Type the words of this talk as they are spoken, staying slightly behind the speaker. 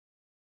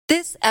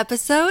This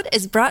episode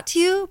is brought to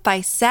you by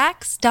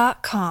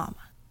Sax.com.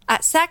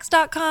 At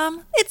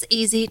Sax.com, it's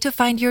easy to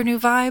find your new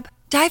vibe.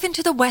 Dive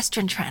into the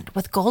Western trend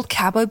with gold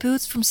cowboy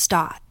boots from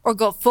Stott, or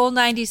go full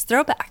 90s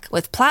throwback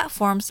with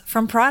platforms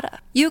from Prada.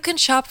 You can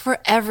shop for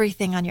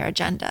everything on your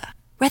agenda,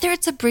 whether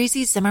it's a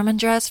breezy Zimmermann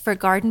dress for a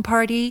garden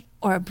party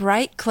or a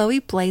bright Chloe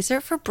blazer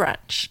for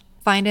brunch.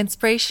 Find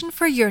inspiration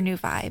for your new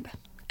vibe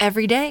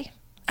every day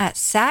at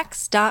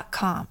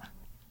Sax.com.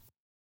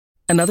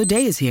 Another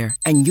day is here,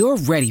 and you're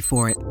ready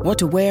for it. What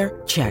to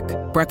wear? Check.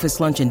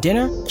 Breakfast, lunch, and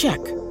dinner?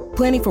 Check.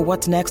 Planning for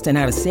what's next and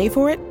how to save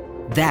for it?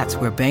 That's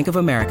where Bank of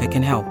America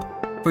can help.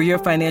 For your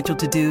financial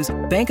to-dos,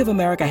 Bank of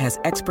America has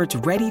experts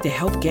ready to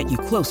help get you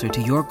closer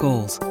to your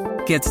goals.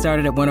 Get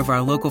started at one of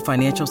our local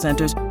financial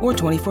centers or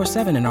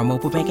 24/7 in our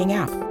mobile banking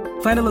app.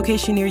 Find a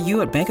location near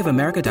you at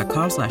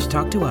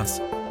bankofamerica.com/talktous.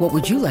 What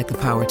would you like the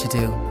power to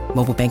do?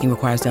 Mobile banking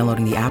requires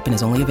downloading the app and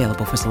is only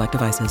available for select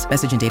devices.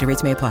 Message and data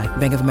rates may apply.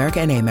 Bank of America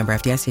N.A., member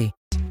FDIC.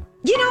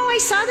 You know, I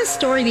saw this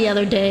story the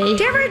other day. Did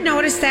you ever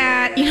notice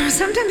that? You know,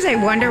 sometimes I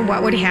wonder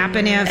what would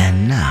happen if...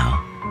 And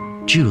now,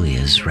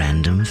 Julia's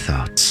random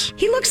thoughts.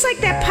 He looks like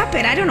that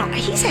puppet. I don't know.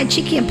 He's had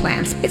cheeky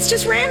implants. It's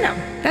just random.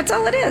 That's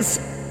all it is.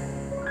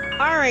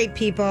 All right,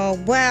 people.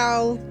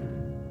 Well,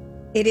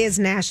 it is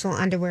National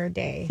Underwear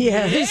Day.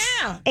 Yes.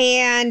 Yeah.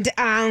 And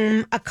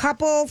a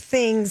couple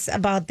things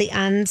about the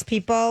uns,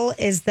 people,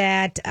 is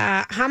that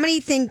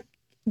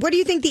what do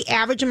you think the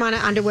average amount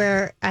of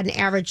underwear an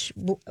average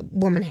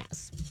woman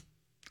has?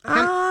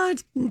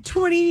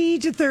 20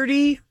 to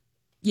 30.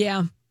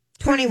 Yeah.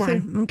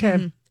 21. Okay.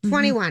 Mm-hmm.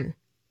 21.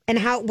 And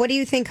what do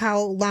you think how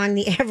long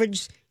the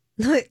average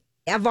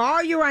of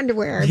all your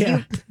underwear,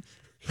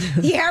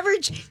 the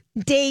average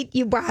date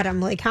you bought them,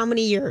 like how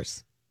many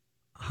years?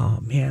 Oh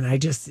man, I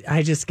just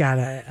got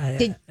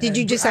a Did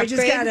you just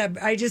upgrade?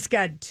 I just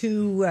got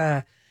two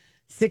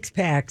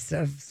 6-packs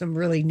of some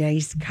really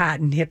nice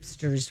cotton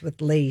hipsters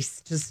with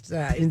lace just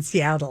in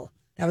Seattle.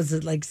 That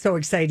was like so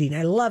exciting.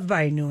 I love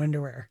buying new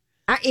underwear.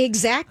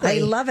 Exactly.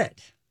 I love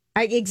it.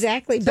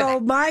 Exactly. So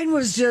mine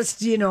was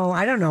just, I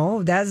don't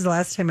know. That was the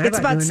last time I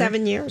It's bought about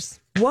 7 years.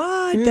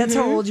 What? Mm-hmm. That's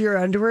how old your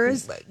underwear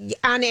is?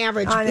 On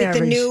average. The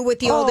new with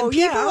the old. And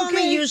people okay.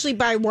 only usually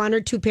buy 1 or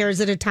 2 pairs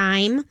at a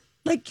time.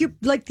 Like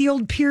the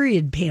old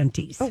period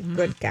panties. Oh,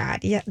 good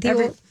God. Yeah.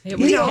 Hey,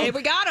 we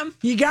got them.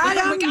 You got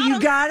them. You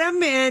got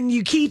them and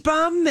you keep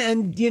them.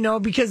 And,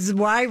 because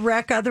why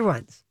wreck other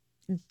ones?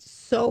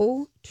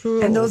 So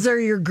true. And those are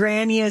your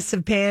granniest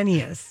of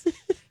panties.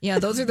 Yeah,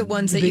 those are the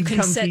ones that you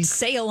can set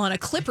sail on a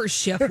clipper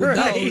ship with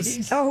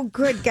those. Oh,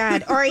 good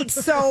God. All right.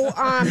 So,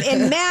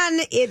 in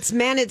men,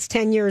 it's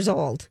 10 years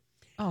old.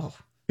 Oh.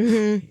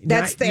 Mm-hmm.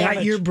 That's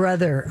not your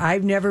brother.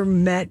 I've never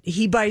met.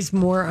 He buys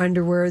more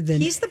underwear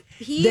than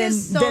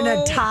than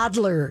a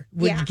toddler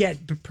would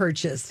get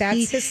purchased.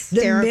 That's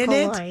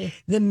hysterical.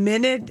 The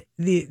minute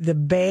the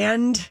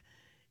band,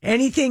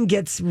 anything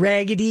gets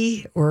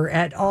raggedy or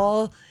at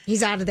all,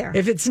 he's out of there.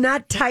 If it's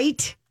not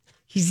tight,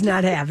 he's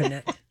not having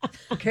it.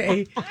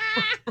 Okay.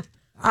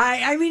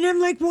 I mean, I'm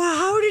like, well,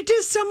 how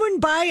does someone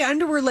buy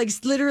underwear like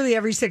literally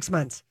every 6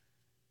 months?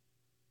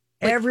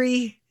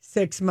 Every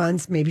 6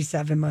 months, maybe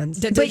 7 months.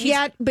 But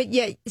yet,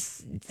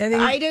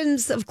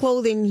 items of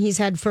clothing he's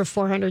had for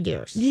 400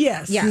 years.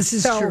 Yes, this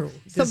is true.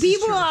 So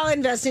people all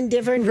invest in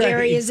different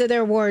areas of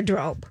their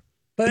wardrobe.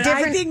 But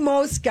I think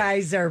most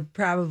guys are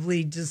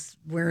probably just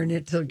wearing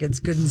it till it gets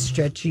good and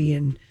stretchy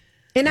and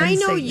I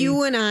know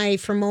you and I,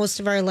 for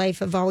most of our life,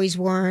 have always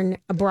worn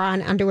a bra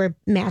and underwear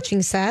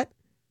matching set.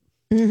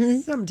 Mm-hmm.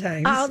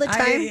 Sometimes. All the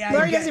time.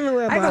 Lori doesn't even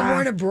wear a bra. I haven't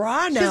worn a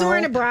bra now. She hasn't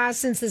worn a bra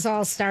since this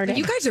all started.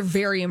 You guys are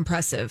very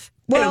impressive.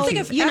 Well, I don't think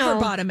I've ever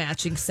bought a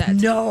matching set.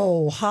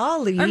 No,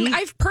 Holly.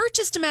 I've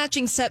purchased a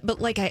matching set, but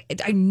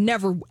I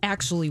never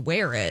actually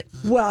wear it.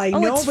 Well, I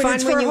know, it's but fun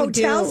it's when for you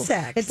hotel do.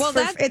 sex. It's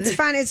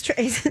fun.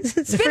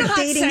 It's been a hot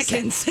dating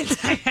second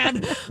since I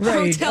had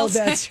right. hotel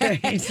that's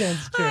sex. Right.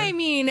 That's true. I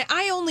mean,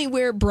 I only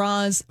wear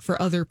bras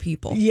for other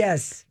people.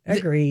 Yes,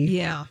 agree.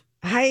 Yeah.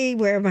 I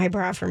wear my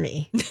bra for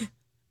me.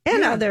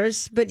 And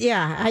others, but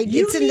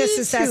it's a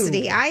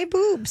necessity. I have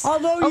boobs.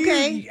 Although,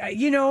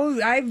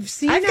 I've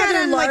seen I've got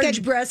other on like a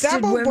large-breasted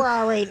double women.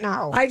 bra right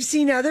now. I've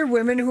seen other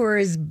women who are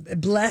as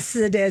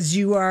blessed as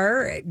you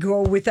are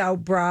go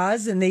without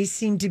bras, and they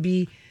seem to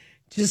be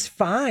just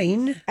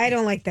fine. I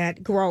don't like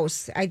that.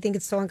 Gross. I think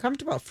it's so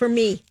uncomfortable for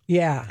me.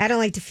 Yeah, I don't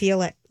like to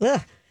feel it.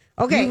 Ugh.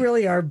 Okay, you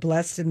really are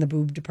blessed in the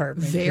boob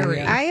department. Very.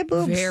 I have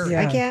boobs. Very.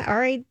 I can't. All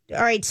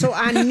right. So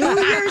on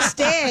New Year's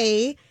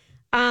Day.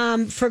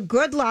 For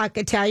good luck,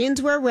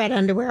 Italians wear red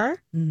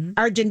underwear,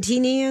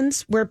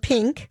 Argentinians wear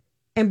pink,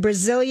 and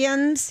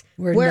Brazilians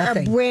wear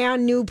a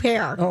brand new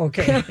pair. Oh,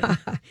 okay.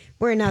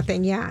 Wear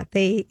nothing,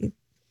 They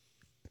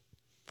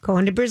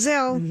going to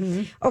Brazil.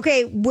 Mm-hmm.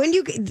 Okay, when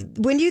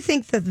do you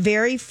think the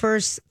very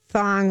first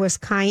thong was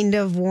kind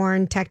of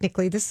worn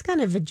technically? This is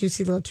kind of a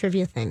juicy little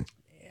trivia thing.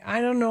 I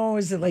don't know.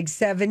 Is it like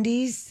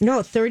 70s? No,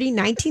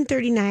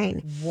 1939.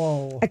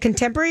 Whoa. A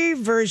contemporary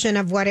version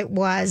of what it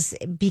was,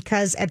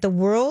 because at the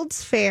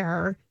World's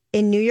Fair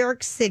in New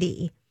York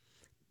City,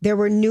 There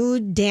were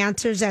nude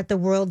dancers at the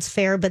World's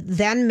Fair, but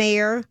then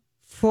Mayor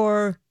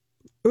for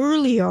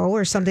Urlio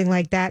or something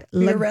like that.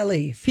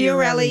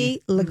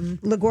 Fiorelli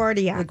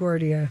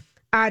LaGuardia.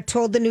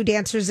 Told the new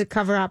dancers to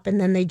cover up, and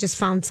then they just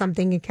found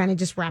something and kind of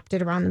just wrapped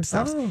it around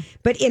themselves. Oh.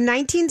 But in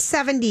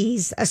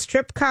 1970s, a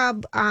strip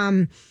club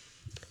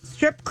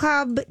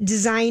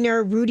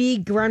designer Rudy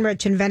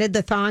Grunrich invented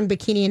the thong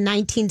bikini in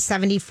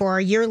 1974.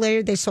 A year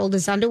later, they sold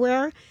as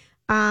underwear.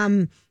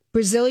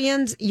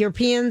 Brazilians,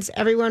 Europeans,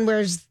 everyone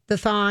wears the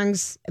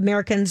thongs.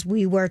 Americans,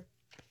 we wear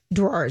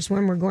drawers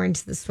when we're going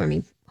to the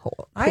swimming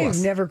hole. I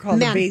have never called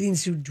Men. a bathing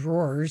suit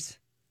drawers.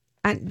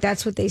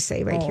 That's what they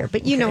say right here.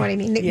 But you know what I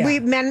mean. Yeah. We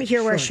men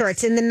here wear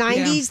shorts. In the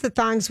 90s, the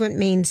thongs went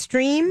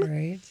mainstream.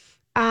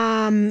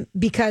 Right.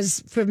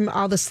 Because from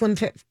all the slim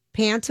fit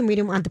pants, and we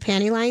didn't want the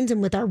panty lines,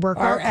 and with our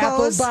workout Our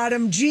clothes. apple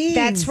bottom jeans.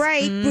 That's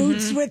right.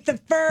 Boots with the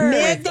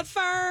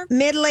fur.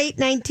 Mid-late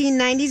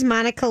 1990s,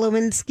 Monica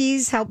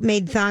Lewinsky's helped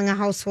made thong a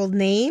household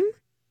name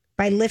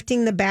by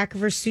lifting the back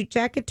of her suit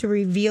jacket to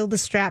reveal the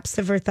straps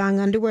of her thong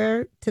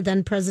underwear to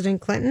then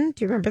President Clinton.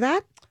 Do you remember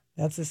that?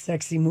 That's a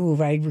sexy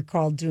move. I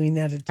recall doing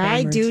that a time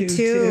I or do two,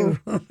 too.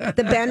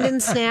 The bend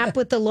and snap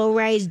with the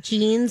low-rise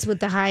jeans with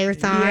the higher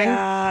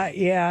thigh.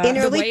 Yeah. In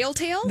The early whale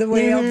tail? The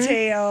whale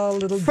tail,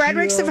 little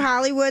Fredericks jewel. of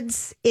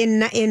Hollywood's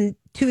in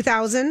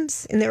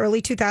 2000s, in the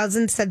early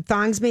 2000s, said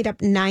thongs made up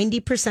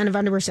 90% of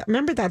underwear. So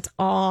remember, that's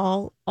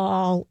all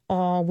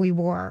we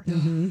wore.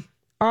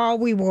 All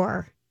we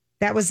wore.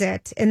 That was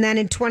it. And then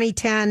in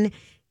 2010,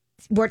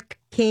 what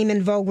came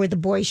in vogue were the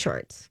boy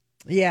shorts,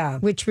 Yeah.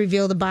 which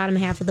reveal the bottom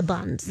half of the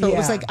bun. So it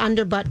was Yeah. like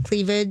underbutt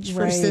cleavage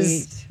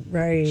versus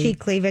Right. cheek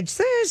cleavage.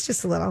 So it's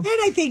just a little. And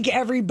I think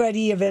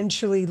everybody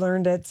eventually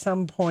learned at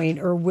some point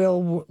or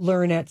will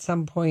learn at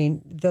some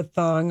point the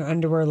thong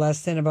underwear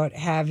lesson about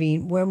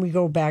having, when we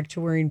go back to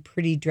wearing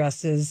pretty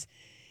dresses,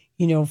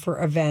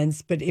 for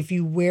events. But if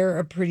you wear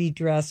a pretty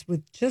dress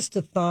with just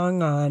a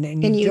thong on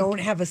and you don't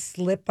have a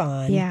slip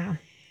on. Yeah.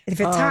 If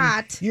it's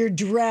hot, Your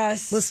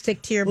dress will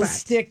stick to your will butt.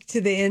 stick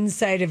to the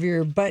inside of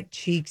your butt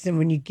cheeks. And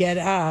when you get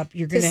up,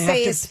 you're To going to have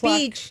say to a pluck.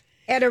 speech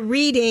at a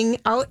reading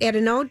out at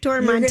an outdoor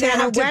You're gonna Montana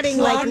have to wedding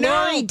pluck like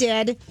Lori out.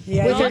 did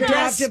Yeah, with you're her gonna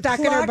dress have to stuck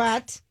in her pluck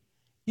butt.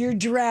 Your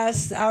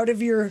dress out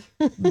of your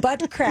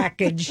butt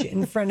crackage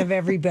in front of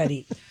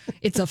everybody.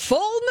 It's a full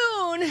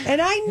moon.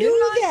 And I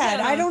knew that.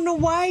 I don't know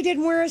why I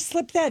didn't wear a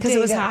slip that day. 'Cause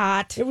it was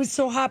hot. It was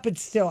so hot, but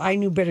still, I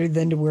knew better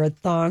than to wear a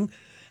thong.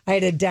 I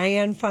had a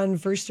Diane von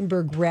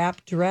Furstenberg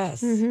wrap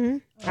dress.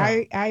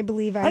 I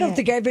believe I don't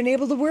think I've been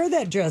able to wear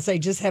that dress. I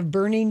just have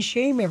burning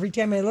shame every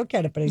time I look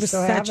at it, but I it was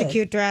still such have a it.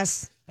 cute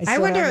dress. I I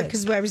still wonder, have it.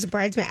 because I was a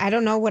bridesmaid, I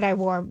don't know what I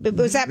wore. It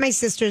was at my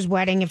sister's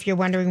wedding, if you're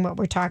wondering what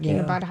we're talking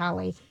about,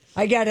 Holly.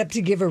 I got up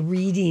to give a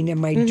reading and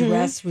my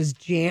dress was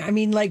jammed. I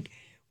mean, like,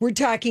 we're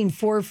talking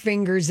 4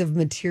 fingers of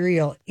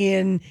material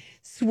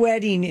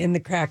sweating in the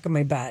crack of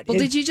my butt. Well,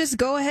 did you just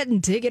go ahead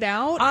and dig it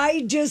out? I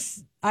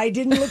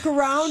didn't look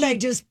around. I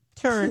just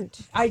Turned.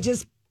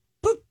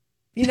 boop.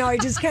 I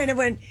just kind of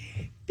went,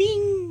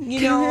 bing,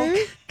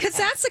 Because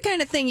that's the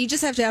kind of thing you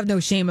just have to have no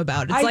shame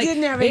about. It's I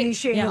didn't have any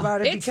shame yeah,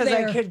 about it it's because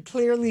there. I could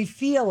clearly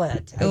feel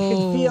it. I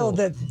could feel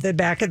that the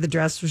back of the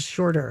dress was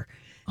shorter.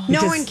 No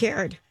Because one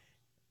cared.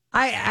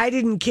 I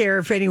didn't care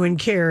if anyone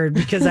cared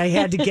because I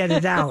had to get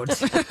it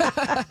out.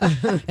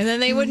 And then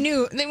they would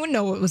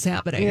know what was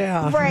happening.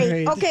 Yeah.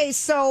 Right. Okay,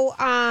 so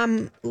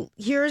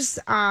here's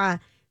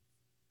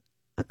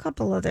a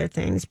couple other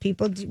things,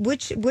 people.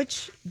 Which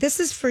this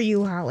is for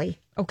you, Holly.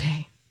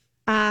 Okay.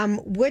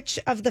 Which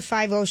of the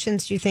 5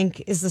 oceans do you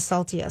think is the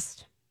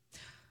saltiest?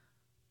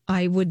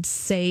 I would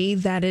say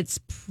that it's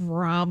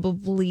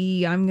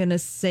probably, I'm going to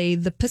say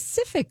the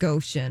Pacific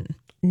Ocean.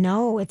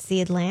 No, it's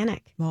the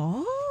Atlantic.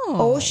 Oh.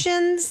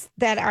 Oceans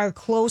that are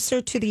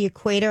closer to the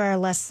equator are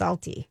less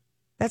salty.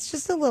 That's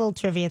just a little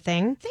trivia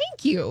thing.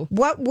 Thank you.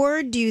 What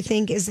word do you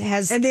think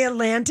has? And the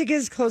Atlantic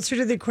is closer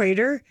to the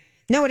equator?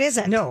 No, it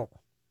isn't. No.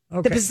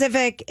 Okay. The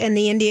Pacific and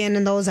the Indian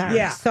and those are.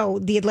 Yeah. So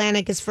the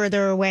Atlantic is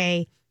further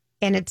away,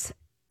 and it's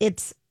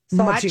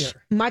Saltier.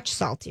 much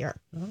saltier.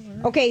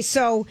 Okay,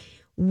 so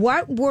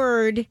what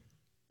word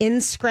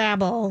in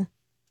Scrabble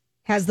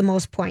has the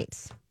most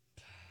points?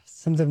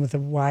 Something with a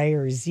Y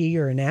or a Z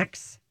or an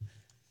X?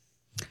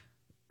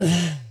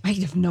 I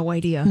have no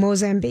idea.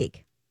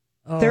 Mozambique.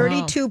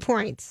 32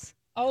 points.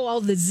 Oh,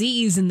 all the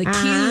Z's and the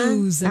Uh-huh,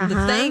 Q's and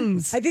the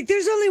things. I think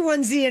there's only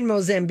one Z in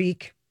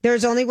Mozambique.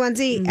 There's only one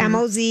Z.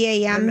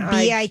 Mozambique.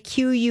 Yeah.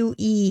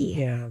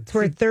 It's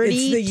for It's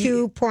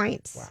 32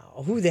 points.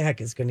 Wow. Who the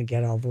heck is going to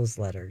get all those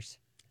letters?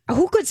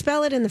 Who could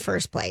spell it in the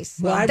first place?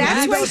 Well, I would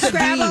That's leave why out the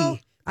Scrabble.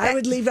 B. I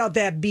would leave out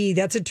that B.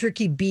 That's a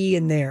tricky B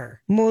in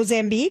there.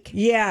 Mozambique?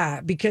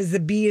 Yeah, because the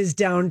B is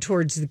down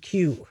towards the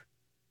Q.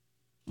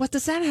 What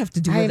does that have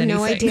to do I with have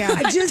no anything? idea.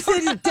 I just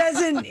said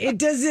it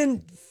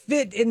doesn't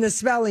fit in the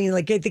spelling.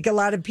 Like I think a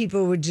lot of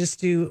people would just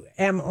do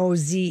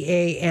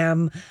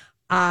Mozamik.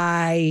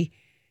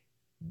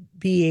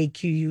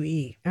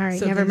 BAQUE. All right,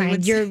 So never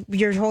then you mind. would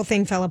Your whole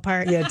thing fell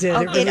apart. Yeah, it did.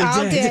 It really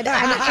all did. did.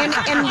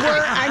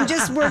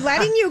 And we're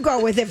letting you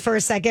go with it for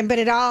a second, but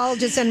it all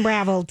just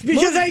unraveled.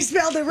 Because I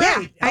spelled it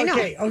right. Yeah, I know.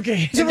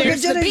 Okay. So we're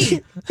there's the gonna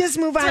B. just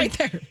move on. right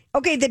there.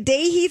 Okay, the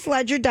day Heath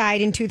Ledger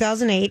died in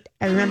 2008,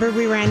 I remember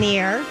we were on the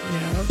air.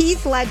 Yeah.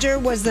 Heath Ledger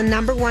was the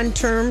number one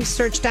term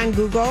searched on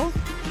Google.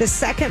 The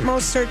second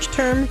most searched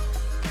term,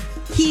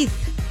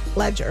 Heath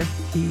Ledger.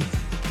 Isn't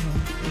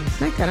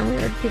that kind of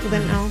weird? People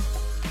didn't know.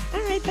 All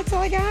right, that's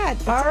all I got.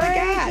 That's all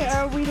I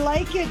got. We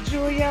like it,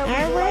 Julia.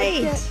 All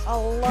right. Like it a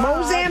lot.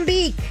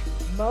 Mozambique.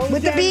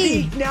 With the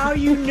B. Now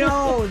you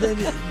know that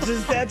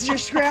that's your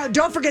scrap.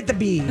 Don't forget the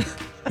B.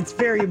 It's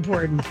very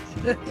important.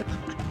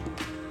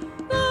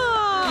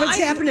 What's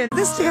happening?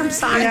 This damn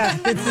song. Yeah,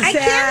 it's a I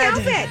sad can't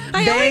help it.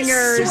 I always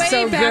banger. sway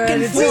So back good.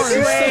 and It's forth.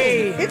 a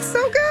sway. It's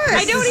so good.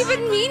 I don't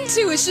even mean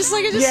to. It's just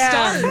like it just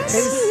Yeah, starts.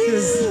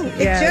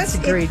 it's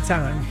a great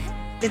song.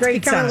 It's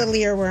Great become song. a little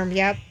earworm.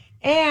 Yep.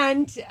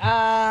 And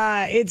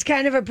it's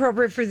kind of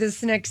appropriate for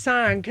this next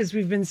song because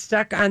we've been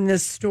stuck on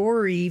this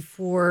story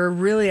for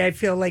really, I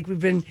feel like we've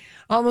been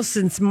almost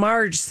since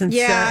March, since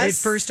it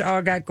first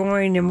all got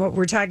going. And what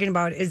we're talking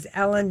about is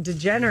Ellen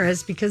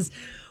DeGeneres because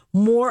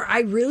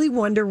I really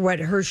wonder what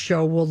her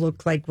show will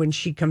look like when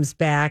she comes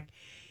back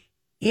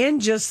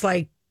in just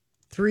like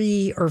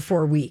 3 or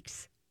 4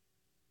 weeks.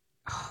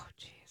 Oh,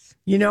 jeez.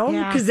 You know,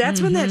 Yeah. because that's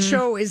when that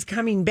show is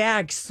coming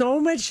back. So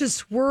much has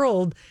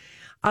swirled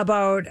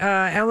about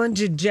Ellen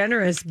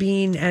DeGeneres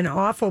being an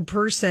awful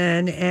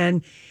person.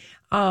 And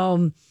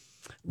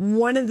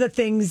one of the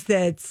things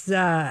that's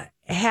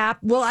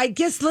well, I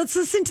guess let's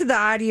listen to the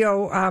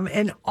audio.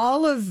 And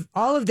all of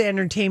the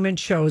entertainment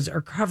shows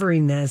are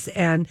covering this.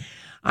 And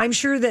I'm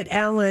sure that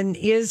Ellen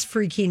is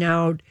freaking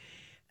out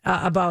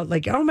about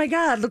like, oh my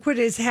God, look what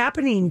is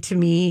happening to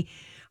me.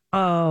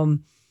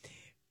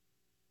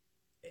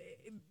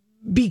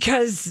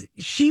 Because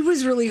she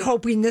was really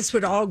hoping this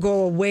would all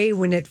go away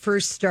when it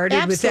first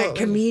started with that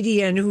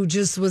comedian who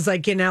just was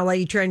like in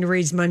LA trying to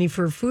raise money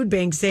for a food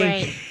bank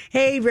saying,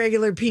 hey,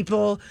 regular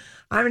people,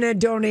 I'm going to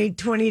donate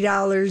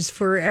 $20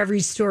 for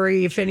every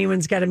story if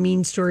anyone's got a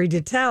mean story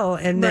to tell.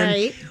 And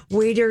then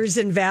waiters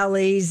and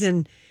valets.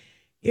 And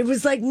it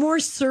was like more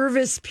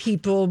service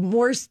people,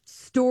 more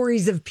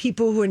stories of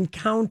people who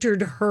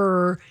encountered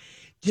her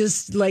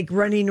just like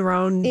running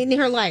around In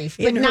her life,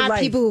 but not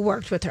people who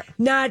worked with her.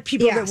 Not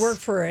people that work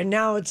for her. And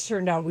now it's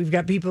turned out we've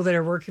got people that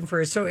are working for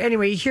her. So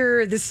anyway,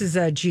 this is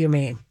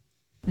GMA.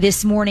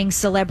 This morning,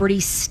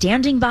 celebrities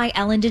standing by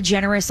Ellen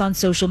DeGeneres on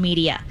social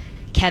media.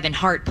 Kevin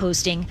Hart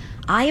posting,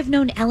 I have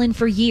known Ellen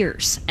for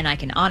years, and I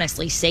can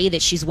honestly say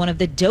that she's one of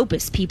the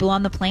dopest people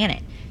on the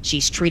planet.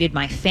 She's treated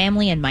my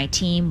family and my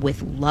team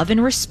with love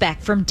and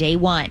respect from day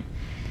one.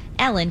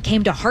 Ellen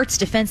came to Hart's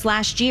defense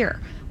last year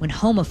when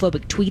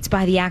homophobic tweets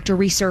by the actor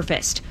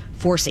resurfaced,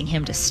 forcing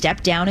him to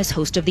step down as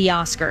host of the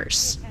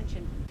Oscars.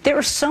 There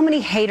are so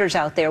many haters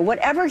out there.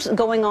 Whatever's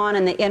going on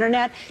in the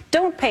internet,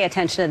 don't pay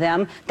attention to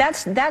them.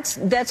 That's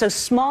a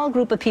small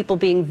group of people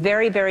being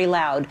very, very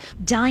loud.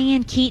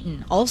 Diane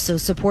Keaton also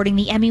supporting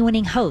the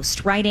Emmy-winning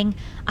host, writing,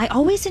 I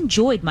always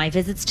enjoyed my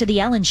visits to The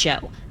Ellen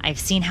Show. I've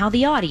seen how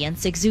the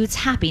audience exudes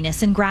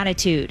happiness and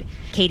gratitude.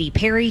 Katy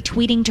Perry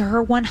tweeting to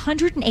her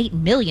 108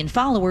 million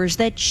followers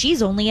that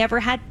she's only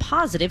ever had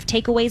positive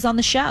takeaways on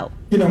the show.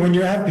 You know, when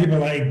you have people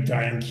like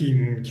Diane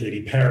Keaton,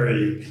 Katy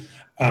Perry,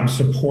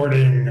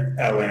 supporting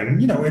Ellen,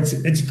 you know,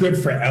 it's good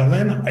for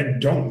Ellen. I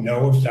don't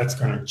know if that's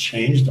going to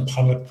change the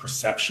public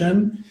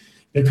perception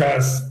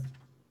because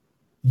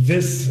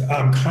this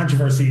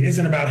controversy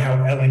isn't about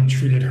how Ellen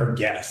treated her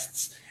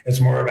guests. It's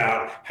more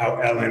about how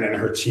Ellen and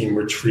her team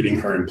were treating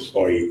her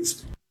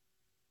employees.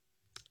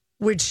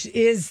 Which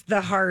is the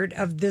heart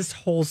of this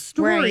whole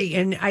story. Right.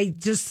 And I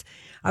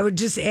would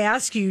just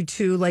ask you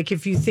to, like,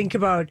 if you think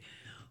about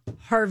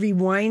Harvey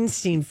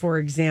Weinstein, for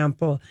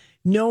example,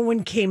 no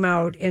one came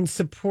out and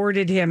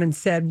supported him and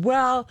said,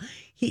 well,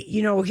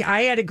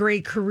 I had a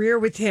great career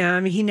with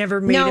him. He never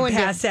made a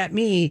pass at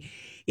me.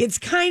 It's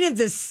kind of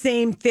the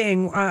same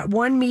thing.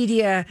 One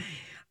media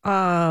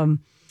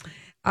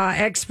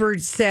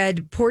expert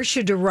said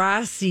Portia de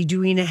Rossi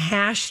doing a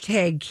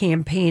hashtag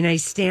campaign, I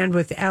stand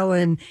with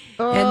Ellen,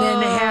 and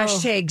then a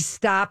hashtag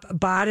stop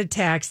bot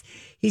attacks.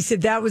 He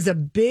said that was a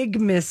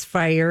big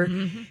misfire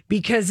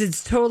because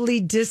it's totally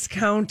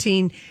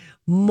discounting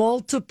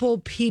multiple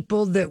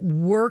people that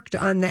worked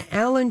on the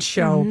Ellen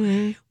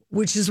Show,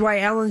 which is why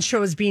Ellen's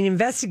Show is being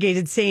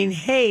investigated, saying,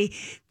 hey,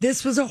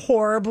 this was a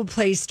horrible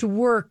place to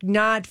work,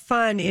 not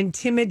fun,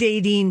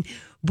 intimidating,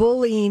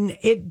 bullying.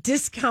 It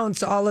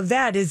discounts all of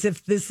that as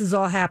if this is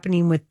all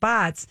happening with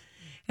bots.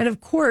 And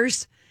of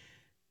course,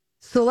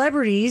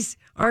 celebrities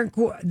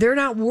they're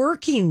not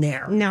working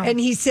there. No. And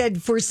he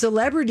said for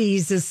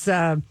celebrities,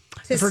 to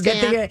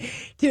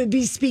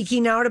be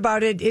speaking out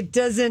about it, it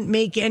doesn't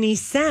make any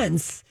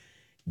sense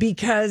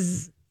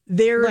because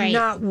they're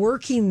not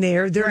working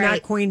there. They're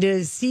not going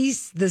to see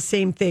the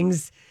same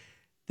things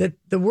that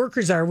the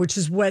workers are, which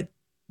is what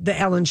the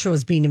Ellen Show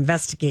is being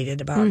investigated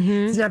about.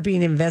 It's not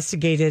being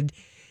investigated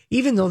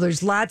even though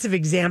there's lots of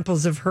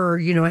examples of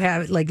her,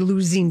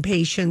 losing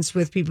patience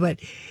with people. But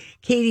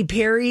Katy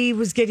Perry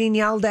was getting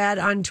yelled at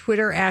on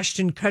Twitter.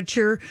 Ashton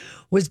Kutcher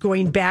was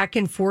going back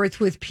and forth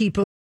with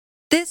people.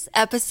 This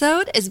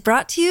episode is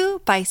brought to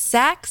you by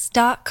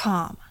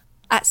Sax.com.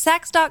 At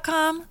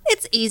Sax.com,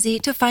 it's easy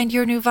to find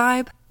your new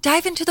vibe.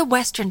 Dive into the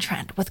Western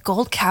trend with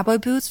gold cowboy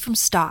boots from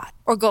Stott,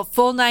 or go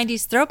full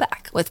 90s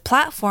throwback with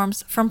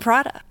platforms from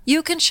Prada.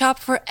 You can shop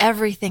for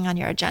everything on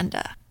your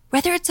agenda,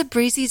 whether it's a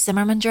breezy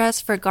Zimmermann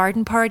dress for a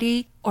garden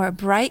party or a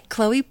bright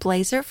Chloe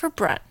blazer for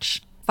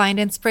brunch. Find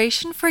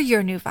inspiration for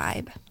your new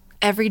vibe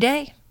every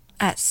day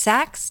at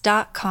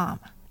Sax.com.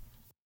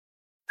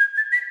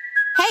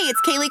 Hey,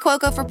 it's Kaylee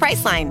Cuoco for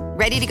Priceline.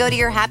 Ready to go to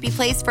your happy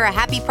place for a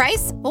happy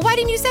price? Well, why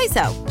didn't you say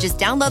so? Just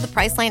download the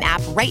Priceline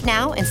app right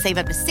now and save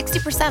up to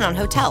 60% on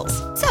hotels.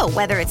 So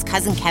whether it's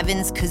Cousin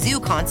Kevin's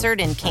Kazoo Concert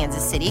in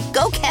Kansas City,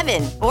 go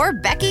Kevin, or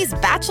Becky's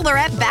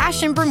Bachelorette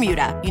Bash in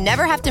Bermuda, you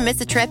never have to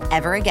miss a trip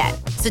ever again.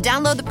 So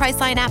download the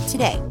Priceline app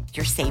today.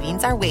 Your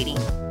savings are waiting.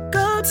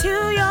 Go to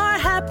your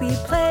happy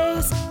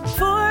place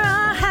for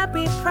a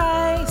happy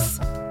price.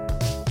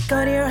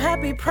 Go to your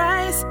happy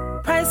price,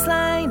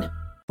 Priceline.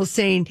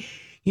 Saying,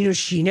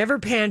 she never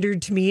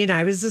pandered to me and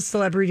I was a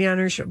celebrity on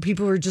her show.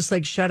 People were just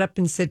like, shut up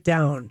and sit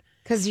down.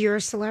 Because you're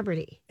a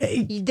celebrity.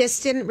 This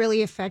didn't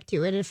really affect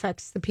you. It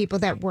affects the people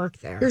that work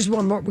there. Here's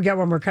one more. We got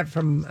one more cut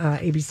from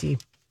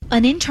ABC.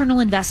 An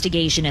internal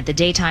investigation at the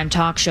daytime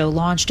talk show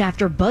launched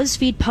after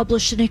BuzzFeed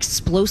published an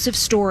explosive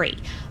story.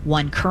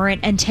 One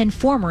current and 10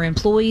 former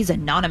employees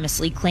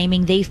anonymously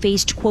claiming they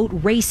faced, quote,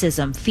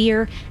 racism,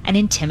 fear, and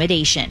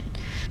intimidation.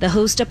 The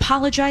host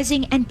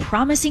apologizing and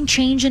promising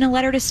change in a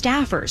letter to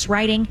staffers,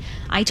 writing,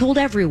 "I told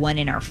everyone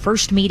in our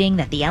first meeting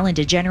that the Ellen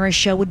DeGeneres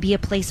show would be a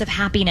place of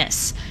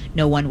happiness.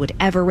 No one would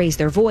ever raise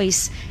their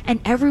voice, and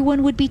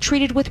everyone would be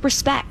treated with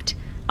respect.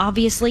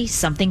 Obviously,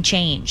 something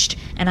changed,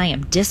 and I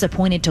am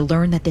disappointed to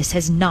learn that this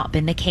has not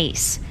been the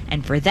case.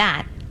 And for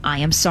that, I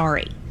am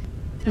sorry."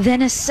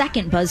 Then a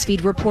second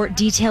BuzzFeed report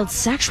detailed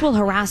sexual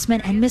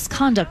harassment and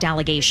misconduct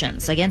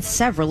allegations against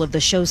several of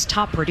the show's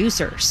top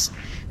producers.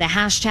 The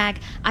hashtag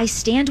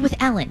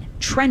 #IStandWithEllen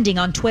trending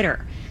on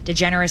Twitter.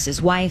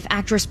 DeGeneres' wife,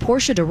 actress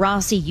Portia de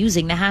Rossi,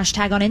 using the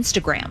hashtag on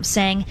Instagram,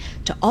 saying,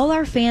 "To all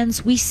our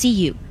fans, we see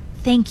you.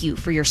 Thank you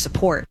for your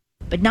support."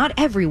 But not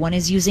everyone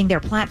is using their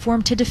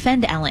platform to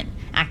defend Ellen.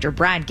 Actor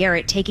Brad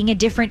Garrett taking a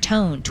different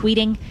tone,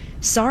 tweeting,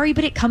 "Sorry,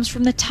 but it comes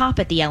from the top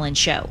at the Ellen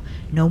Show.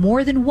 No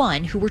more than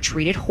one who were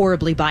treated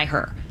horribly by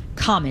her.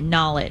 Common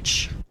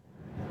knowledge."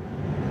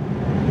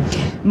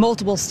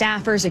 Multiple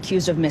staffers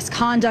accused of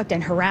misconduct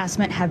and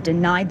harassment have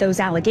denied those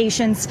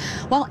allegations.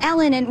 While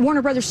Ellen and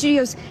Warner Brothers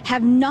Studios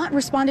have not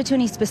responded to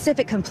any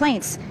specific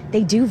complaints,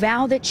 they do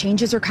vow that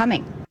changes are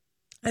coming.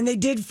 And they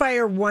did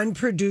fire one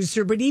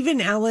producer, but even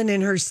Ellen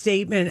in her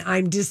statement,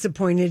 "I'm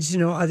disappointed to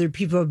know other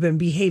people have been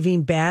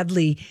behaving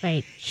badly."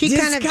 Right. She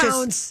discounts kind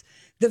of just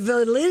the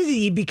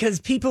validity because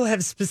people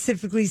have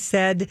specifically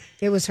said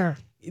it was her.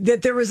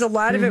 That there was a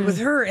lot of it with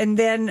her. And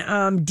then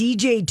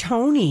DJ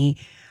Tony,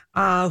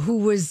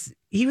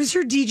 he was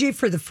her DJ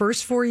for the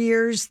first 4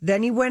 years.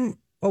 Then he went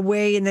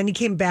away and then he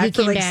came back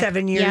for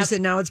 7 years.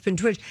 And now it's been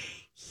Twitch.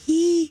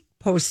 He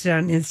posted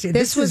on Instagram.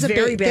 This was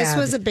very bad. This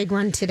was a big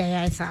one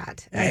today, I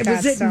thought.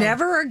 Was it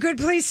never a good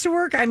place to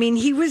work? I mean,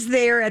 he was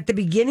there at the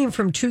beginning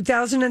from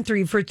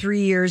 2003 for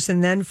 3 years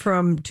and then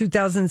from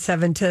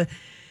 2007 to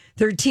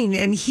 13.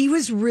 And he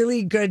was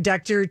really good,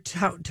 DJ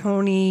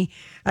Tony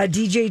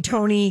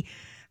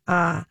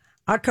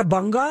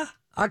Akabowa.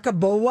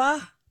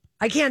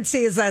 I can't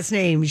say his last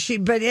name.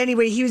 But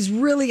anyway, he was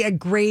really a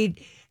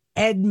great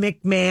Ed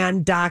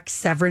McMahon, Doc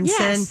Severinsen.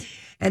 Yes.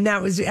 And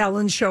that was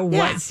Ellen's show.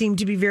 What seemed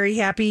to be very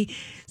happy.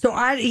 So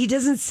he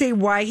doesn't say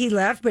why he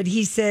left, but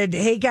he said,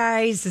 "Hey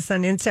guys, this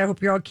on Insta. I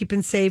hope you're all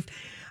keeping safe.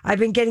 I've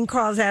been getting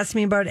calls asking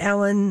me about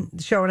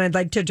Ellen's show, and I'd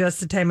like to address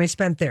the time I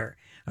spent there.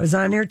 I was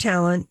on air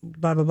talent,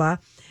 blah, blah, blah.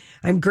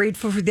 I'm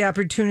grateful for the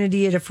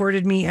opportunity it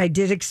afforded me. I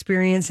did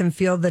experience and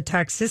feel the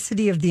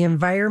toxicity of the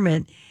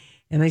environment,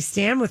 and I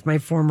stand with my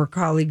former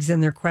colleagues in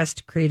their quest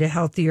to create a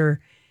healthier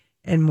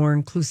and more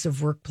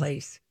inclusive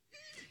workplace."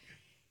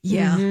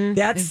 Yeah. Mm-hmm.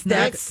 That's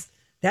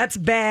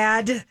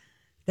bad.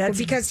 That's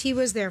because he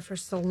was there for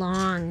so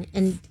long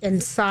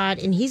and saw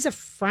it, and he's a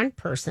front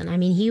person. I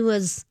mean, he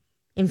was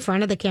in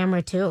front of the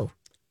camera too.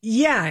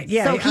 Yeah.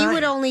 So he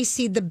would only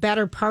see the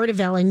better part of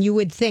Ellen, you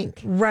would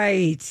think.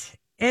 Right.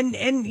 And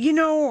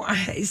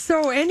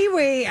so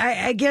anyway,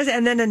 I guess,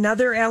 and then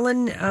another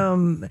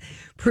Ellen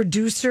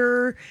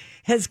producer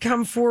has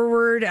come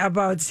forward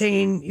about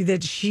saying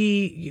that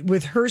she,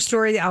 with her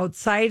story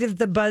outside of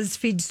the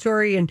BuzzFeed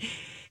story,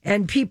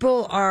 and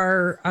people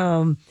are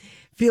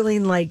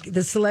feeling like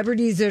the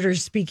celebrities that are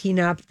speaking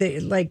up,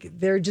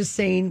 they're just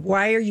saying,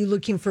 "Why are you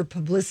looking for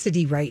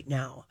publicity right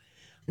now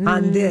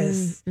on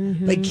this?"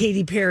 Mm-hmm. Like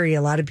Katy Perry,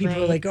 a lot of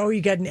people are like, "Oh,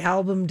 you got an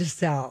album to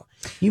sell.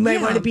 You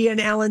might want to be on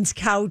Ellen's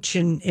couch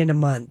in a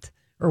month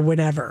or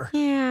whatever."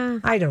 Yeah,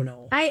 I don't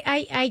know.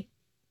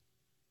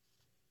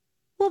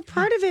 Well,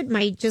 part of it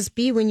might just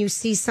be when you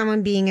see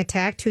someone being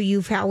attacked who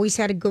you've always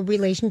had a good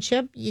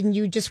relationship and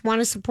you just want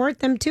to support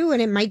them too.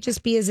 And it might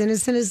just be as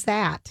innocent as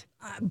that.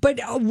 But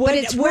what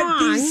it's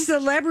wrong. These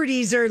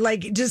celebrities are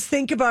like, just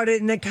think about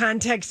it in the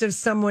context of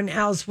someone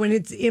else. When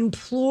it's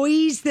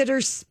employees that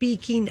are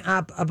speaking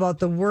up about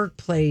the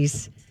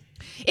workplace.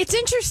 It's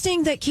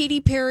interesting that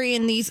Katy Perry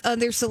and these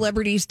other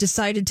celebrities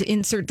decided to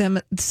insert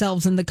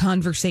themselves in the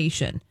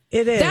conversation.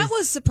 It is. That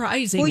was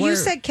surprising. Well, you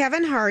said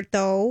Kevin Hart,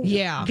 though.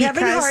 Yeah.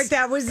 Kevin Hart,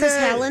 that was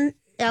because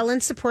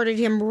Ellen supported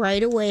him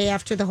right away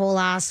after the whole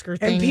Oscar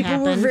thing and people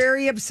happened. were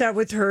very upset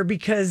with her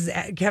because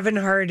Kevin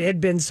Hart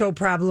had been so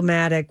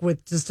problematic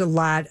with just a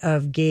lot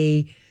of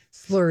gay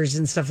slurs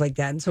and stuff like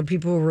that. And so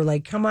people were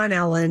like, come on,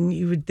 Ellen,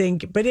 you would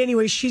think. But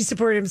anyway, she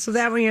supported him. So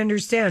that we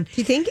understand.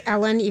 Do you think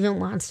Ellen even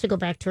wants to go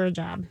back to her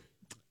job?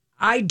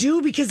 I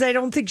do, because I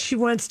don't think she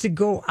wants to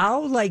go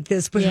out like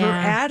this. But her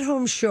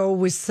at-home show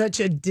was such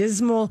a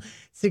dismal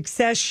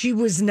success. She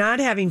was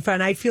not having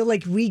fun. I feel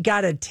like we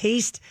got a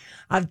taste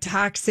of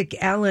toxic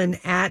Ellen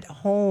at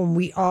home.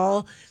 We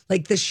all,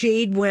 like, the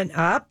shade went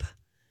up.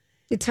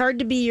 It's hard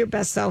to be your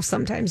best self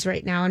sometimes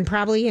right now, and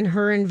probably in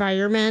her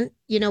environment,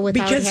 without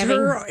because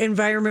her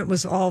environment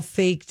was all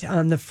faked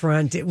on the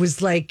front. It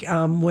was like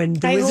when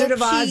The Wizard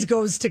of Oz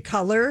goes to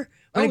color,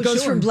 when it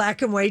goes from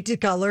black and white to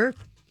color.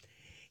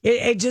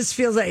 It just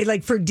feels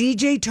like for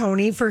DJ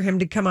Tony, for him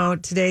to come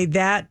out today,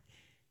 that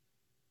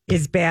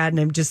is bad. And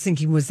I'm just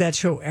thinking, was that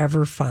show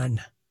ever fun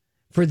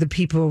for the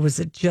people? Was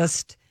it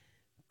just,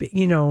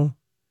 Well,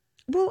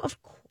 of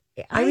course.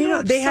 I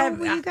mean, they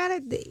have.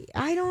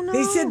 I don't know.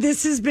 They said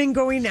this has been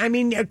going. I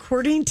mean,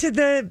 according to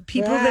the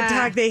people that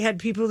talk, they had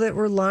people that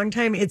were long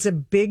time. It's a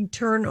big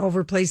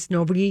turnover place.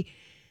 Nobody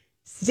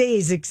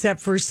stays except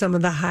for some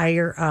of the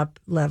higher up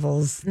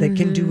levels that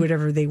can do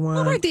whatever they want.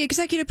 Well, right, the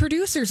executive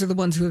producers are the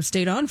ones who have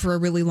stayed on for a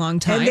really long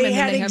time. And they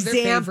had then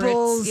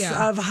examples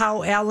of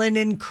how Ellen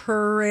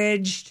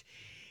encouraged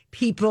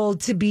people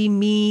to be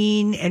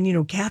mean.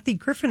 And, Kathy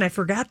Griffin, I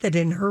forgot that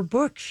in her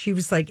book, she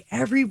was like,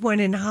 everyone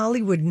in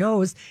Hollywood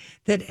knows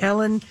that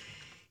Ellen,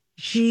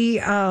 she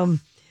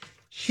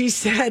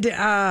said,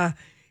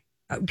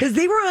 because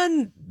they were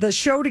on the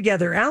show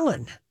together,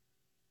 Ellen.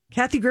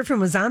 Kathy Griffin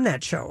was on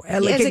that show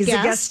as a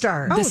guest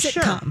star. Oh,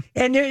 sure.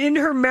 And in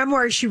her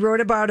memoir, she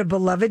wrote about a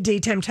beloved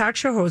daytime talk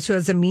show host who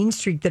has a mean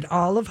streak that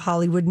all of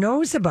Hollywood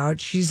knows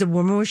about. She's a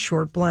woman with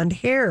short blonde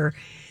hair.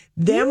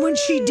 Then when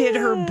she did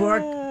her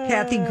book,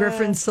 Kathy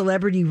Griffin's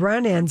Celebrity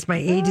Run-Ins, My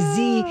A to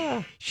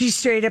Z, she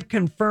straight up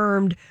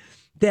confirmed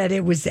that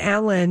it was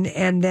Ellen.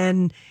 And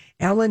then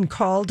Ellen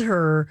called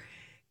her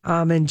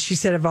and she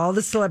said, of all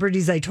the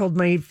celebrities I told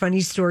my funny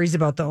stories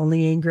about, the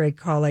only angry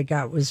call I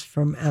got was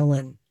from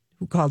Ellen,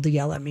 who called to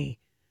yell at me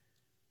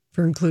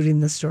for including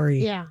the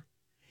story. Yeah.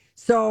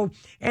 So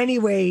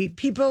anyway,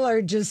 people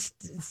are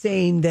just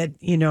saying that,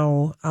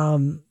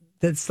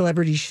 that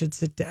celebrities should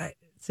sit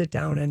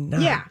down and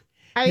not,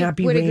 not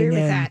be would agree with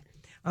weighing in that.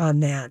 on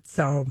that.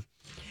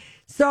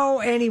 So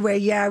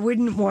anyway, I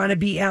wouldn't want to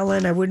be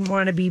Ellen. I wouldn't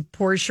want to be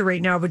Portia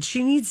right now, but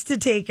she needs to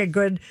take a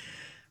good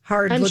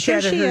hard look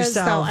at it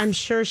herself. I'm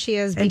sure she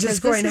is. And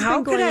just going,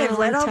 how could I have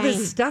let all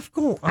this stuff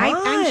go on?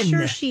 I'm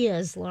sure she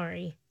is,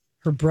 Lori.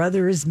 Her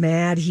brother is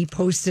mad. He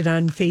posted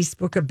on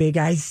Facebook a big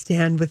I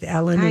stand with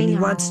Ellen, and he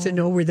wants to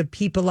know where the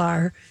people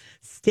are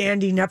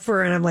standing up for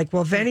her. And I'm like,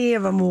 well, if any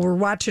of them were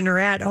watching her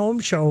at home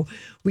show,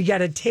 we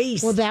got a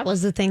taste. Well, that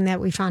was the thing that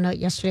we found out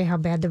yesterday, how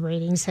bad the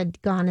ratings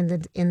had gone in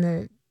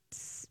the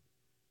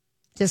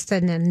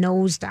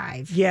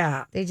nosedive.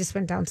 Yeah. They just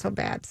went down so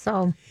bad.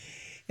 So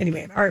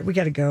anyway, all right, we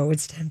got to go.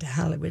 It's time to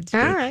Hollywood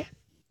today. All right.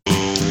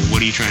 What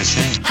are you trying to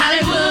say?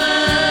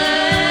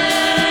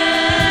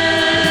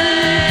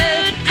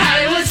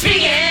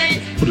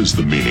 What is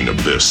the meaning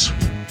of this?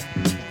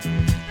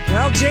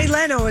 Well, Jay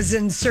Leno has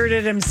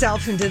inserted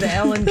himself into the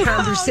Ellen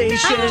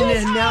conversation,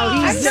 and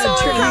now he's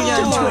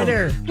trending on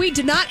Twitter. We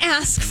did not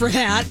ask for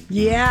that.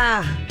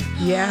 Yeah.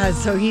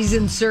 So he's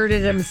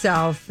inserted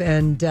himself,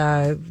 and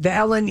the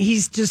Ellen.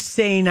 He's just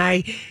saying,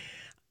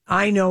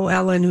 I know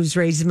Ellen, who's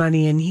raised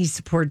money, and he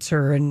supports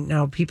her, and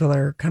now people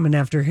are coming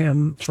after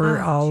him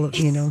for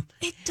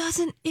It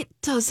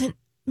doesn't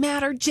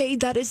matter, Jay.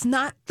 That is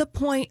not the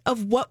point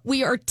of what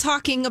we are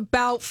talking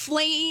about.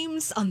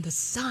 Flames on the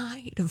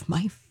side of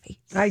my face.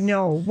 I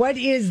know. What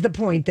is the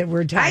point that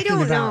we're talking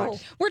about? I don't know.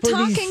 We're for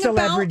talking these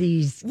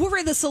celebrities. about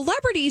where the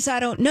celebrities, I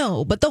don't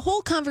know. But the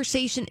whole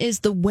conversation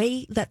is the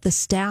way that the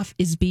staff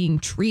is being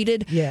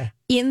treated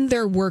in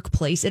their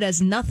workplace. It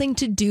has nothing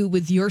to do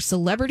with your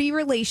celebrity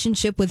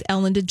relationship with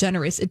Ellen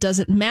DeGeneres. It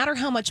doesn't matter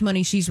how much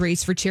money she's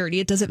raised for charity.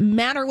 It doesn't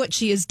matter what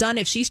she has done.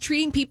 If she's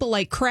treating people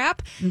like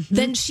crap,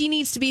 then she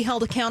needs to be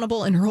held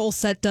accountable, and her whole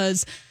set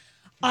does.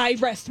 I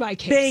rest my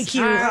case. Thank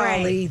you,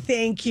 Holly.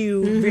 Thank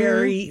you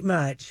very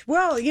much.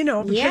 Well,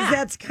 because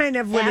that's kind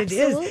of what it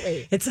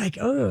is. It's like,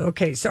 oh,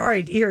 okay. So, all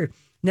right, here.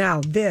 Now,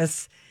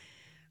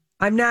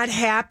 I'm not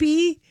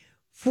happy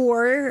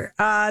for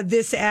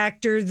this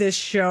actor, this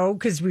show,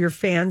 because we were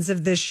fans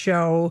of this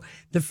show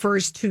the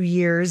first 2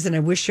 years, and I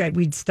wish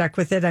we'd stuck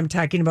with it. I'm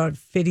talking about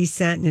 50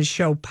 Cent and his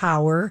show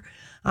Power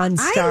on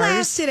Starz. I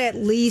lasted at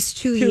least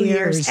 2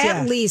 years.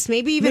 At least,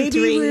 maybe even Maybe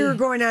 3. we were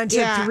going on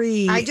to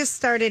 3. I just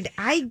started.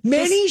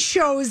 Many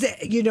shows,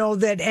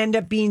 that end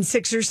up being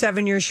 6 or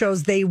 7 year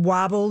shows, they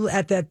wobble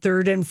at that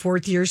 3rd and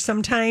 4th year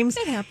sometimes.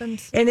 It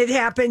happens. And it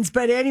happens.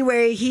 But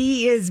anyway,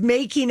 he is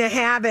making a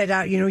habit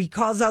out. He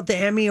calls out the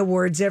Emmy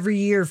Awards every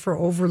year for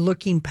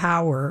overlooking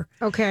Power.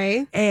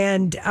 Okay.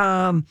 And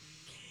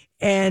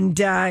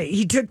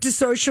he took to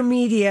social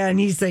media and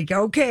he's like,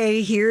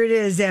 okay, here it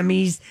is,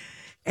 Emmys.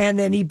 And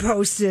then he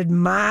posted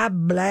my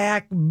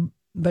black,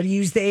 but he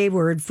used the A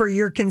word, for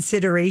your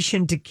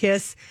consideration to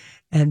kiss.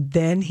 And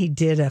then he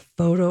did a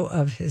photo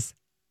of his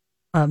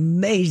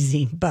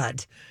amazing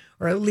butt,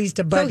 or at least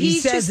a butt. So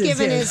he's just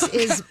given his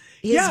his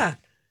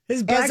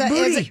black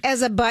booty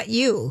as a butt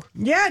you.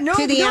 Yeah, no,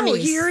 to the Emmys.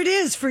 Here it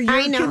is for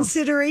your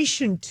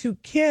consideration to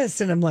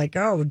kiss. And I'm like,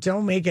 oh,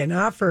 don't make an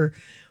offer.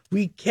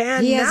 We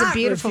cannot. He has a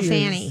beautiful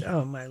refuse. fanny.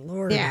 Oh my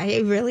Lord. Yeah,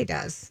 he really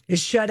does. Is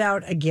shut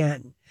out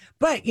again.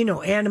 But,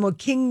 Animal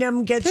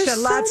Kingdom gets shut.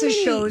 Lots of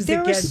shows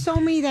there were so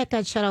many that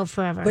got shut out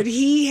forever. But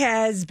he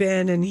has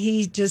been, and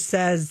he just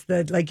says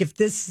that, like, if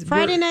this...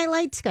 Friday Night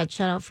Lights got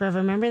shut out forever.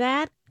 Remember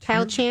that?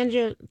 Kyle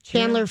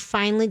Chandler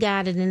finally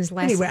got it in his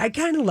last... Anyway, I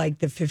kind of like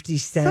the 50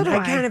 Cent. So do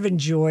I kind of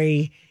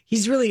enjoy...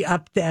 He's really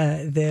up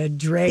the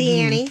dragging...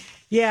 The Annie?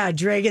 Yeah,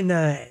 dragging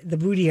the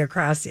booty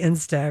across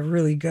Insta.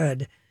 Really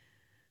good.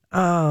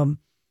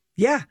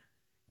 Yeah,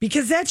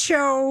 because that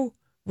show...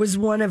 was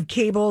one of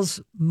cable's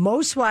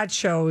most watched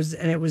shows,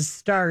 and it was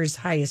Starz'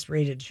 highest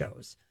rated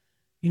shows.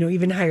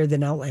 Even higher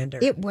than Outlander.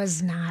 It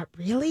was not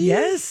really?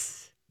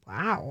 Yes.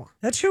 Wow.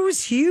 That show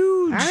was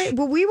huge. All right.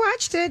 Well, we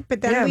watched it,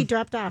 but then we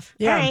dropped off.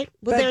 Yeah. All right.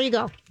 Well, there you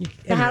go.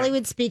 The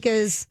Hollywood speak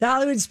is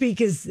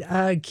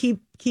keep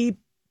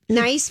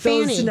nice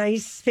those fanny.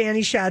 nice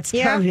fanny shots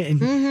Yeah. coming.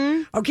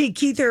 Mm-hmm. Okay,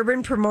 Keith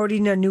Urban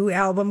promoting a new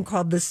album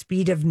called The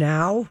Speed of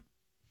Now.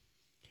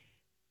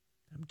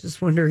 I'm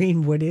just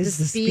wondering, what is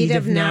the speed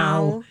of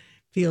now?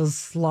 Feels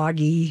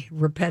sloggy,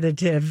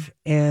 repetitive,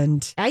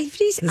 and I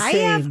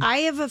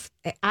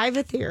have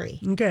a theory.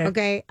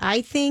 Okay.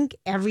 I think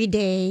every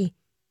day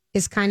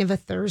is kind of a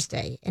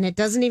Thursday, and it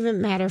doesn't even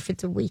matter if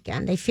it's a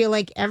weekend. I feel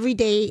like every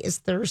day is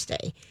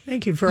Thursday.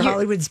 Thank you for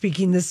Hollywood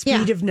speaking. The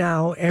speed of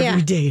now.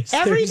 Every day is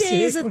every Thursday.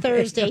 day is a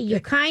Thursday. You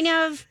kind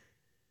of,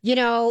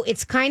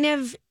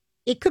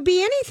 it could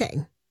be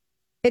anything.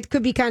 It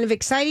could be kind of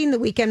exciting. The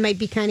weekend might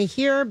be kind of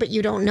here, but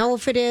you don't know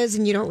if it is,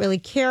 and you don't really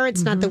care.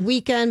 It's not the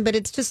weekend, but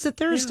it's just a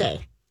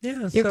Thursday.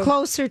 Yeah, you're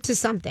closer to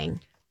something.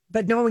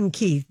 But knowing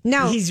Keith,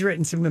 he's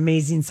written some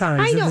amazing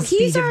songs. I know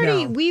he's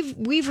already.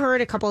 We've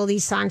heard a couple of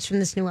these songs from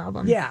this new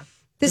album. Yeah,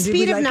 the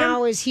speed of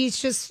now is he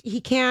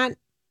can't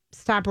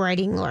stop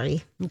writing,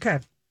 Lori. Okay,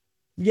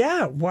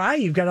 yeah. Why?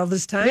 You've got all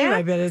this time. Yeah.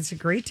 I bet it's a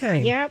great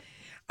time. Yep.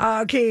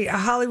 Okay,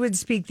 Hollywood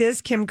speak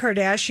this. Kim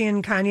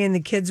Kardashian, Kanye, and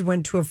the kids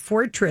went to a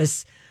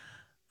fortress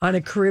on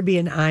a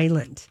Caribbean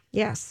island.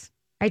 Yes.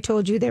 I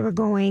told you they were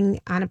going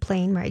on a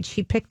plane ride.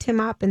 She picked him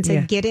up and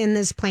said, get in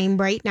this plane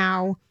right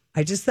now.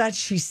 I just thought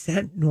she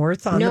sent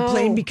North on the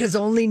plane because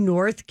only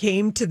North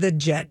came to the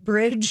jet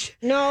bridge.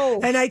 No.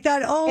 And I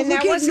thought, and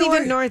that wasn't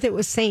even North, it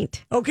was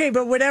Saint. Okay,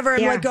 but whatever.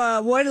 I'm like,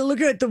 look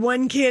at the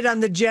one kid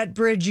on the jet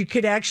bridge. You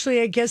could actually,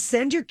 I guess,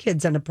 send your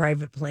kids on a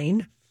private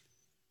plane.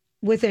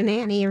 With a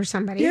nanny or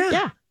somebody.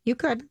 Yeah. You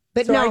could.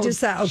 But so no, I just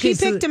thought, okay,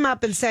 she picked him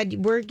up and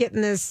said, we're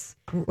getting this,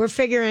 we're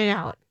figuring it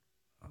out.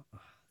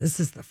 This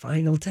is the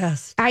final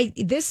test.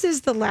 This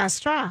is the last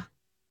straw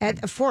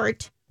at a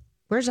fort.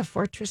 Where's a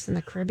fortress in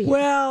the Caribbean?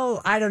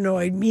 Well, I don't know.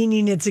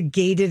 Meaning it's a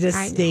gated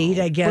estate,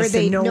 I guess,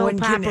 where and no one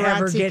can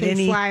ever get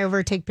any. Fly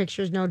over, take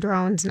pictures, no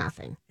drones,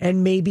 nothing.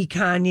 And maybe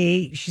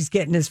Kanye, she's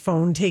getting his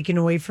phone taken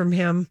away from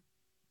him.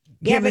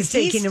 Yeah, but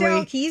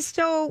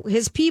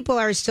his people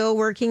are still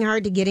working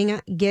hard to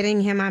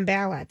getting him on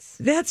ballots.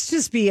 That's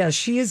just BS.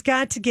 She has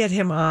got to get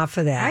him off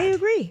of that. I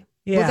agree.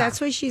 Yeah. Well,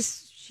 that's why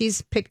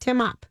she's picked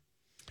him up.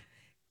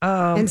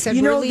 And said,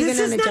 this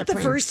is not the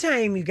first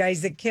time, you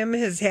guys, that Kim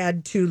has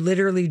had to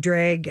literally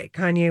drag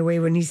Kanye away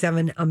when he's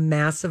having a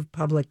massive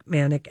public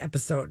manic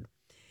episode.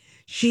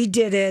 She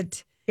did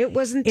it. It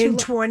wasn't in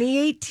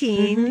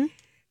 2018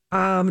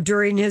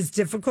 during his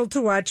difficult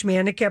to watch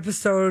manic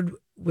episode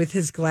with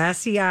his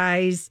glassy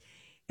eyes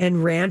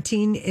and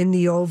ranting in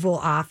the Oval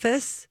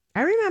Office.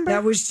 I remember.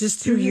 That was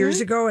just 2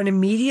 years ago. And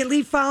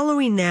immediately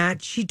following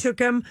that, she took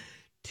him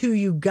to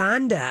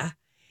Uganda,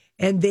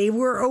 and they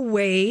were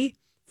away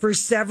for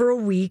several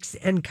weeks,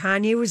 and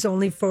Kanye was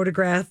only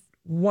photographed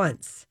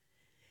once.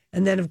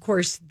 And then, of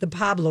course, the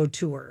Pablo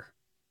tour.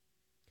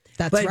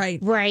 That's right.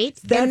 Right.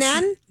 And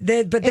then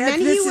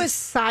he was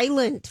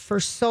silent for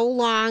so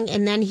long,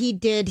 and then he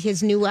did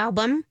his new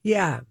album.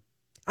 Yeah.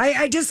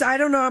 I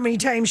don't know how many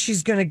times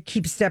she's going to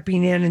keep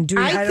stepping in and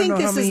doing. I think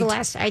this is the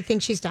last. I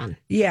think she's done.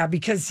 Yeah,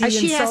 because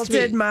he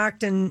insulted,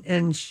 mocked,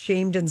 and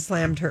shamed and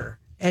slammed her.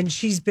 And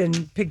she's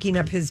been picking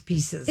up his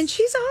pieces. And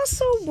she's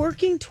also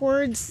working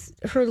towards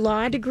her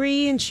law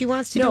degree, and she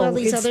wants to do all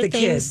these other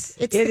things.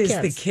 It is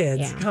the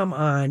kids. Yeah. Come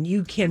on.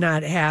 You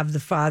cannot have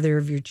the father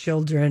of your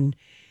children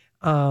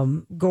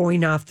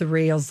going off the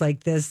rails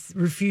like this,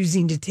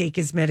 refusing to take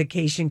his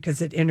medication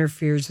because it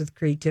interferes with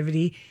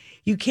creativity.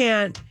 You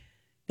can't.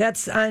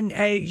 That's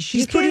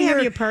she's putting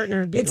have your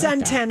partner. It's like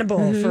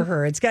untenable for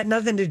her. It's got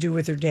nothing to do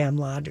with her damn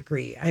law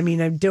degree. I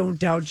mean, I don't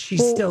doubt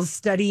she's still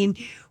studying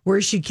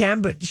where she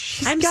can, but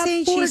she's got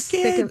 4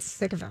 kids.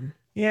 Sick of them.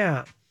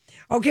 Yeah.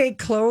 Okay,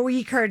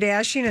 Khloe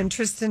Kardashian and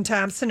Tristan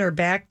Thompson are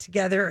back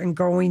together and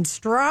going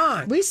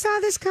strong. We saw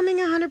this coming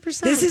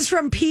 100%. This is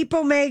from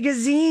People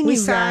magazine. We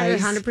saw it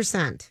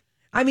 100%.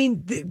 I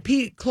mean,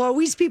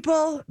 Khloe's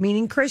people,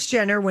 meaning Kris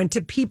Jenner, went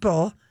to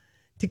People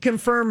to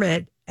confirm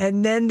it.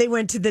 And then they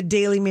went to the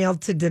Daily Mail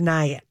to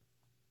deny it.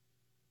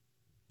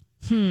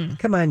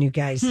 Come on, you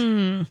guys.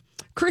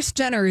 Kris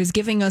Jenner is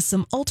giving us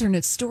some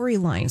alternate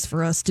storylines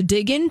for us to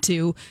dig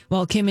into,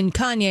 while Kim and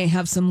Kanye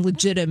have some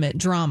legitimate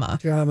drama.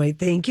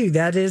 Thank you.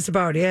 That is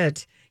about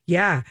it.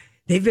 Yeah.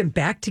 They've been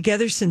back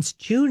together since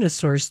June, a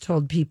source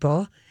told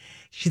People.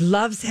 She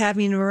loves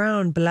having him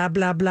around, blah,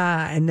 blah,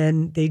 blah. And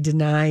then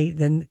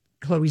then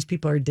Khloe's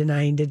people are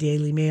denying the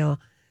Daily Mail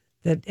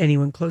that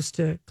anyone close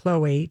to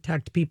Khloe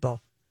talked to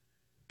People.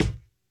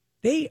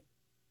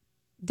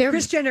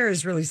 Kris Jenner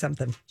is really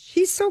something.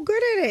 She's so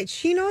good at it.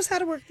 She knows how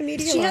to work the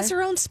media. She has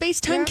her own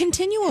space-time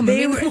continuum.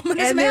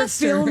 They're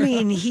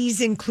filming. He's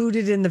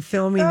included in the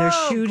filming. They're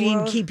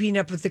shooting, keeping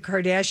up with the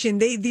Kardashian.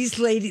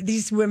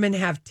 These women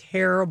have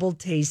terrible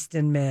taste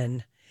in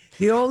men.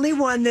 The only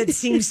one that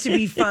seems to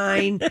be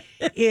fine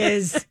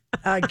is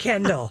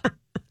Kendall.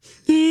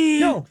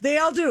 No, they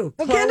all do.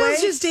 Well,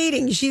 Kendall's just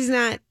dating. She's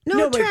not.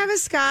 No,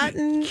 Travis Scott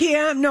and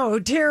Kim. No,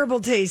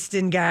 terrible taste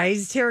in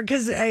guys.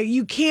 Because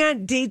you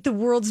can't date the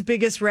world's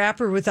biggest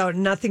rapper without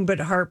nothing but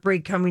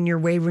heartbreak coming your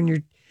way when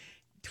you're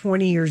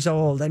 20 years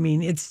old. I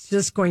mean, it's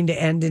just going to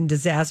end in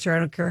disaster. I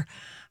don't care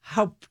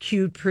how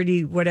cute,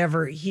 pretty,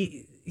 whatever.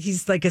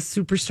 He's like a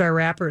superstar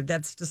rapper.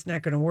 That's just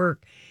not going to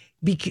work.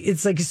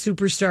 It's like a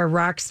superstar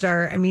rock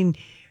star. I mean.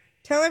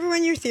 Tell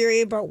everyone your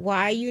theory about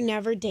why you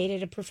never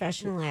dated a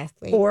professional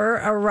athlete. Or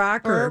a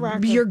rocker.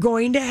 You're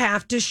going to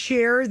have to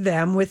share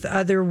them with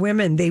other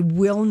women. They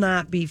will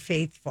not be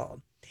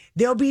faithful.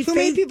 They'll be Too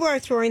many people are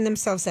throwing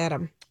themselves at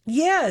them.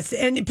 Yes,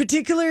 and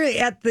particularly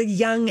at the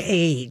young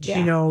age,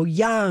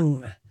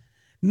 young.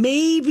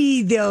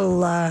 Maybe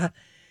they'll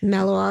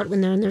mellow out when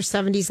they're in their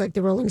 70s like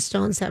the Rolling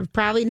Stones have.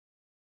 Probably.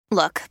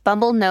 Look,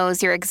 Bumble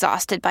knows you're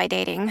exhausted by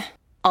dating.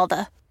 All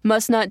the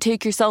must not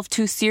take yourself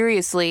too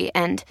seriously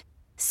and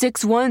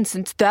 6'1"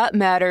 since that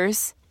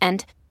matters.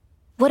 And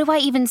what do I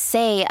even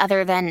say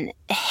other than,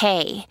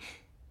 hey?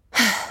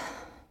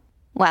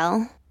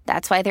 Well,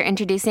 that's why they're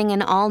introducing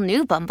an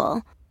all-new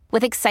Bumble,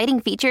 with exciting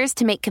features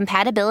to make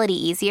compatibility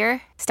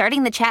easier,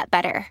 starting the chat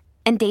better,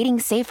 and dating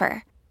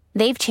safer.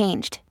 They've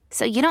changed,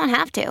 so you don't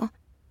have to.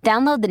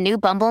 Download the new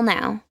Bumble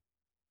now.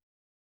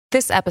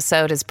 This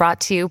episode is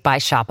brought to you by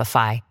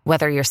Shopify.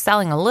 Whether you're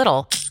selling a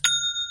little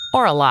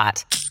or a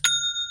lot,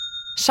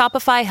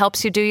 Shopify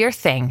helps you do your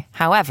thing,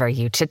 however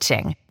you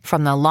cha-ching.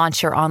 From the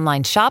launch your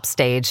online shop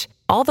stage,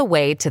 all the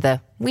way to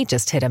the we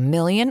just hit 1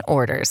 million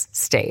orders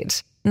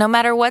stage. No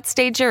matter what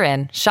stage you're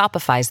in,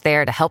 Shopify's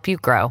there to help you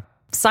grow.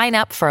 Sign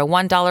up for a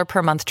 $1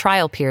 per month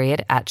trial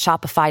period at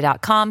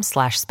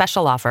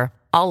shopify.com/special offer,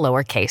 all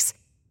lowercase.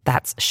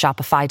 That's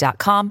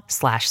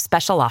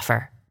shopify.com/special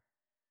offer.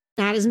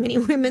 Not as many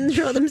women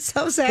throw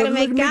themselves at him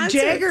at concerts. Mick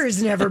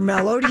Jagger's never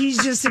mellowed. He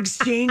just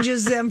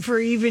exchanges them for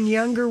even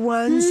younger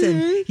ones,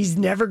 and he's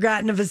never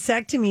gotten a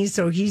vasectomy,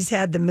 so he's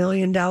had the $1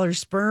 million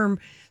sperm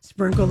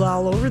sprinkled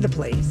all over the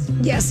place.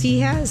 Yes, he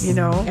has. You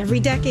know, every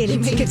decade. You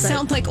make it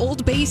sound like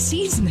Old Bay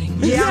seasoning.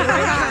 Yeah,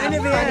 it kind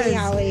of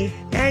is.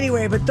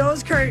 Anyway, but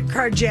those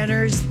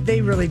Kardashians,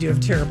 they really do have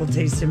terrible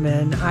taste in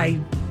men. I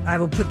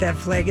will put that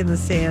flag in the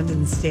sand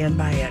and stand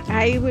by it.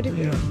 I would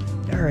agree.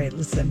 Yeah. All right,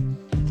 listen.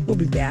 We'll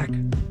be back.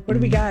 What do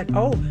we got?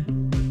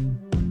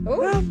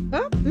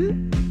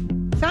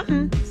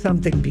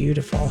 Something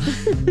beautiful.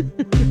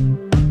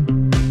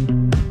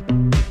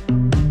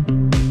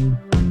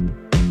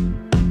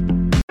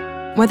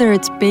 Whether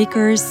it's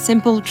Baker's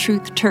Simple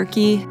Truth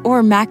Turkey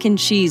or mac and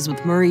cheese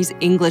with Murray's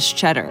English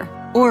Cheddar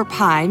or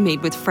pie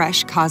made with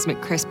fresh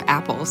Cosmic Crisp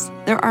apples,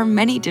 there are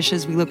many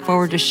dishes we look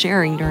forward to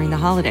sharing during the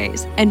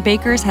holidays. And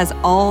Baker's has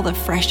all the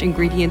fresh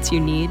ingredients you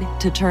need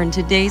to turn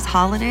today's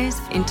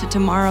holidays into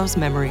tomorrow's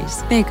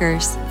memories.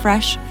 Baker's,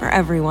 fresh for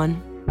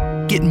everyone.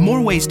 Get more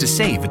ways to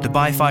save at the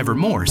Buy 5 or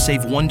More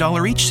Save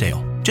 $1 each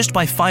sale. Just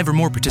buy 5 or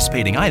more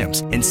participating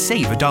items and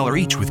save $1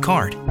 each with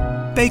card.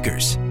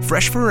 Baker's,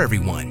 fresh for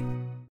everyone.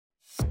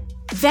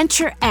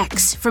 Venture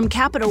X from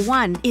Capital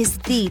One is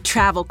the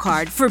travel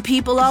card for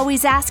people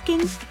always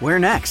asking, where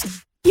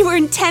next? You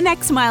earn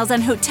 10x miles on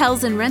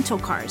hotels and rental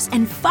cars,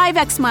 and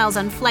 5x miles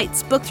on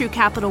flights booked through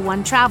Capital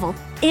One Travel,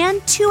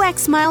 and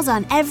 2x miles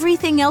on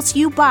everything else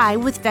you buy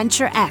with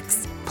Venture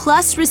X.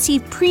 Plus,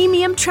 receive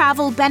premium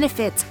travel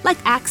benefits like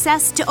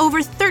access to over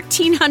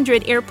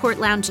 1,300 airport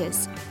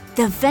lounges.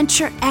 The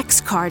Venture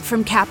X card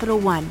from Capital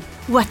One.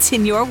 What's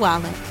in your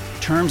wallet?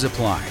 Terms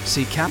apply.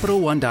 See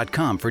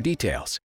CapitalOne.com for details.